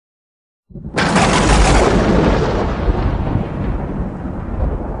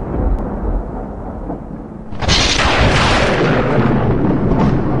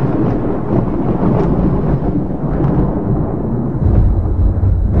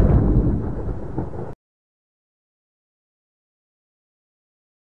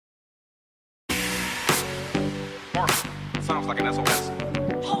sounds like an SOS.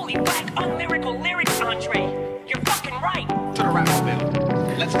 Holy whack, unlyrical lyrics, Andre. You're fucking right. To the rap bill.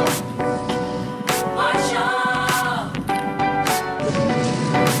 Let's go.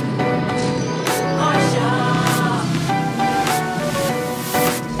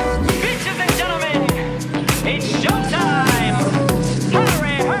 Bitches and gentlemen, it's showtime.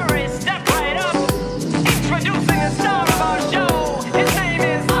 Hurry, hurry, step right up. Introducing the star of our show. His name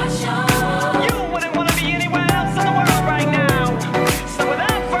is You wouldn't want to be anywhere else in the world right now. So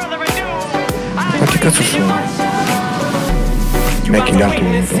without further ado, I Che cazzo sono? Metti gli altri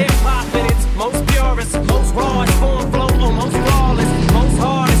dentro. most purest, most rawest, form flow, most flawless, most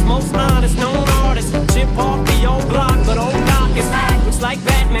hardest, most honest, known artist. Chip off the old block, but old Doc is looks like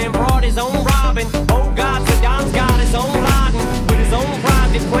Batman brought his own Robin. Oh God, Saddam's got his own Laden with his own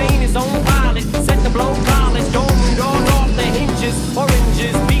private plane, his own pilot. Set the blow college, don't all off the hinges.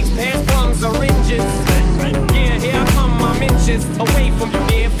 Oranges, peach, pears, plums, oranges. Yeah, here I come, I'm inches away from you,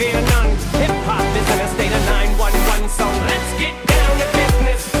 dear, fear none. Hip hop is in a state of 911, so let's get down to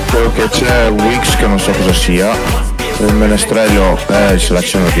business. Quello che c'è Wix che non so cosa sia, il menestrello è il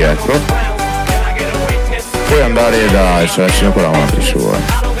selezione dietro, puoi andare dal selezione con avanti su.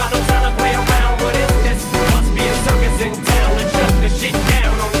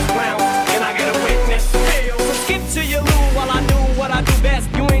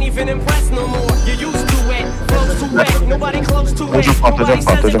 Ho già fatto.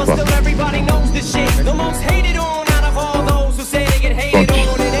 Pronti.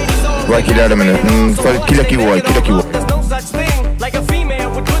 Vai chigliarmene, chiglia chi vuoi.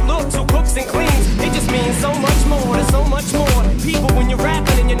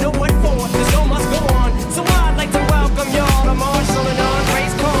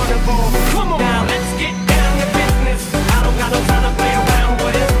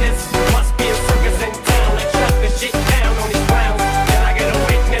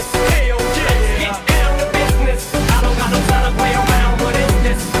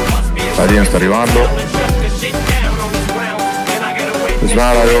 Adriano sta arrivando.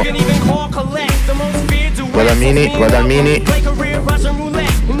 Svalalo. Guarda al mini.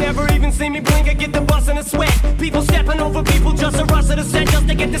 People stepping over people just a rush of the set just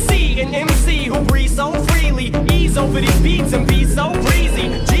to get to see an MC who breathes so freely. Ease over these beats and be so breezy.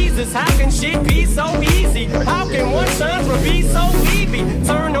 Jesus, how can shit be so easy? How can one shine from be so easy?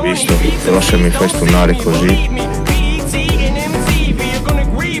 Turn on visto, però se mi fai stunnare così.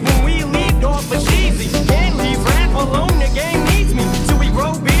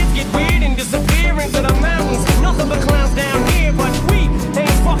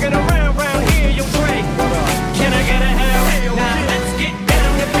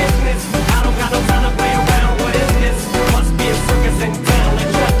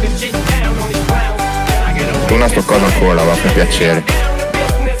 Una sto cosa ancora, va per piacere.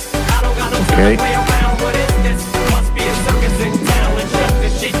 Ok.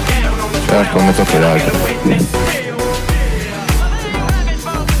 Certo, non tocca l'altro.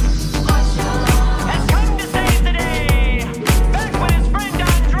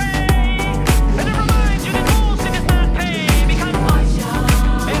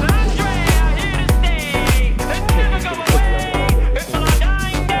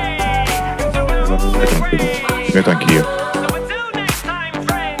 Metto anch'io.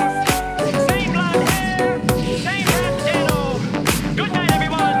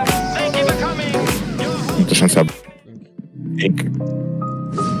 Metto senza link.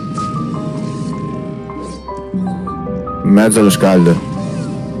 Mezzo allo scaldo.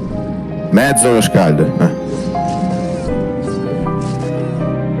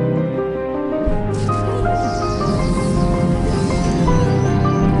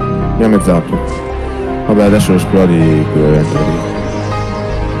 Mi ha mezzato. Vabbè, adesso lo esplodi qui dentro.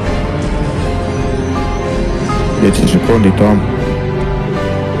 10 secondi, Tom.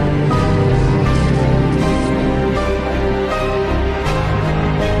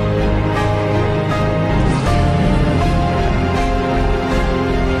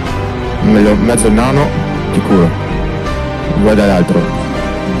 Meglio mezzo il nano, sicuro. Vai dall'altro.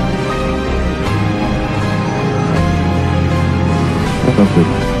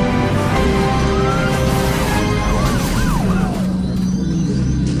 Tranquillo.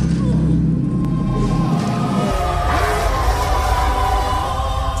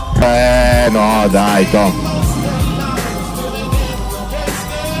 No, dai, Tom.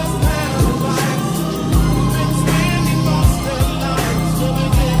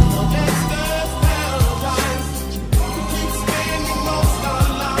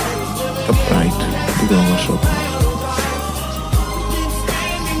 Top right, ti do uno sopra.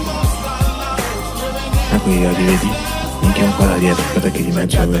 Ah, qui li vedi? Minchia un po' da dietro, aspetta che di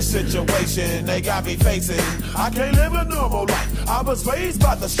mezzo dove.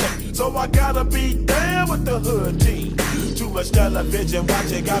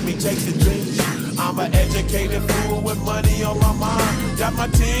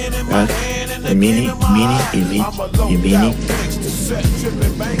 I mini, i mini.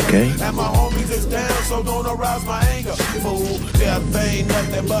 Ok.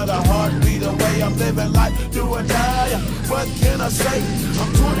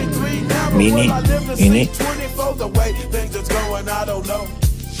 Mini, mini.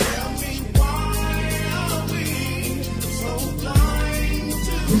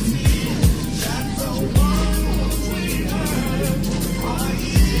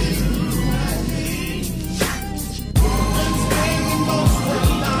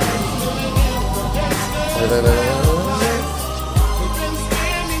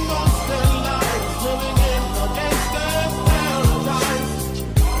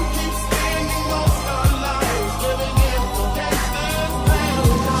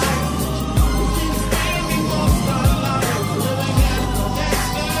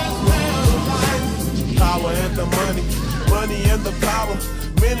 Money and the power,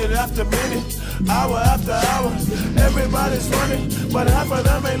 minute after minute, hour after hour, everybody's running, but half of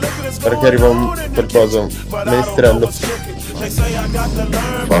them ain't looking at Perché arriva un per coso menestrello. They say I got to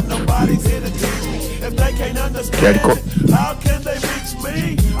learn, but nobody's here to teach me. If they can't understand, how can they reach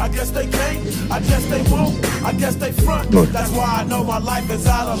me? I guess they can't, I guess they won't, I guess they front. That's why I know my life is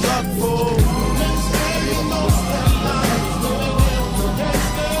out of luck, fool.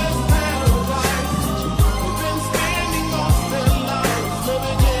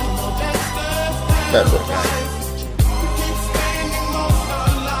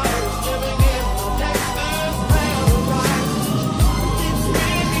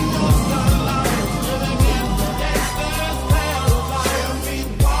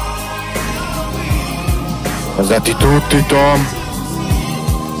 Passati tutti, Tom.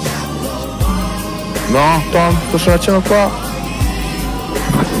 No, Tom, cosa facciamo qua?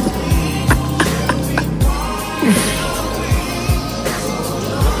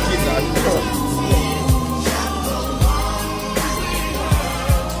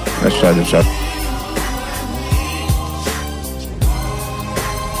 Lasciate.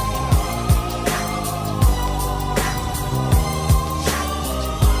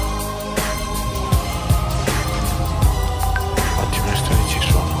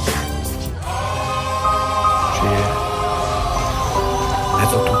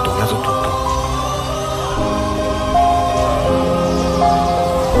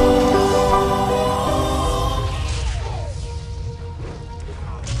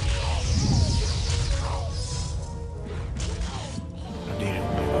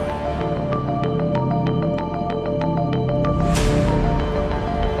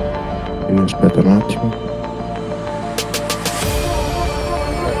 Aspetta un attimo.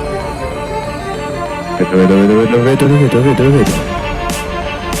 Dove?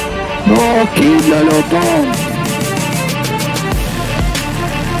 No, killalo, Tom!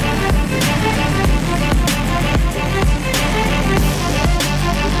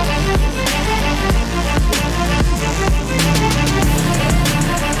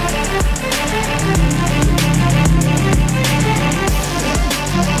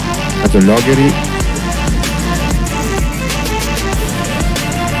 Loggery.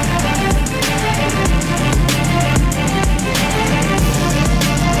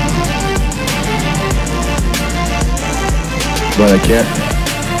 Guarda chi è?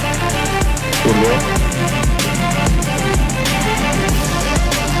 Urlo.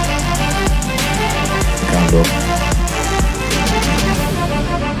 Cambio.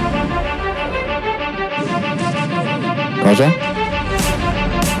 Cosa?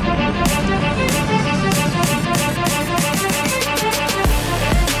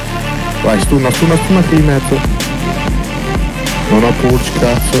 Vai, stunna qui in mezzo. Non ho purge,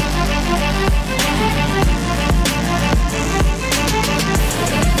 cazzo.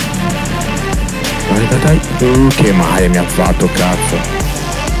 Dai. Che male mi ha fatto, cazzo.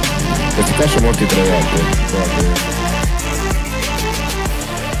 Questi qua sono morti 3 volte. Guarda.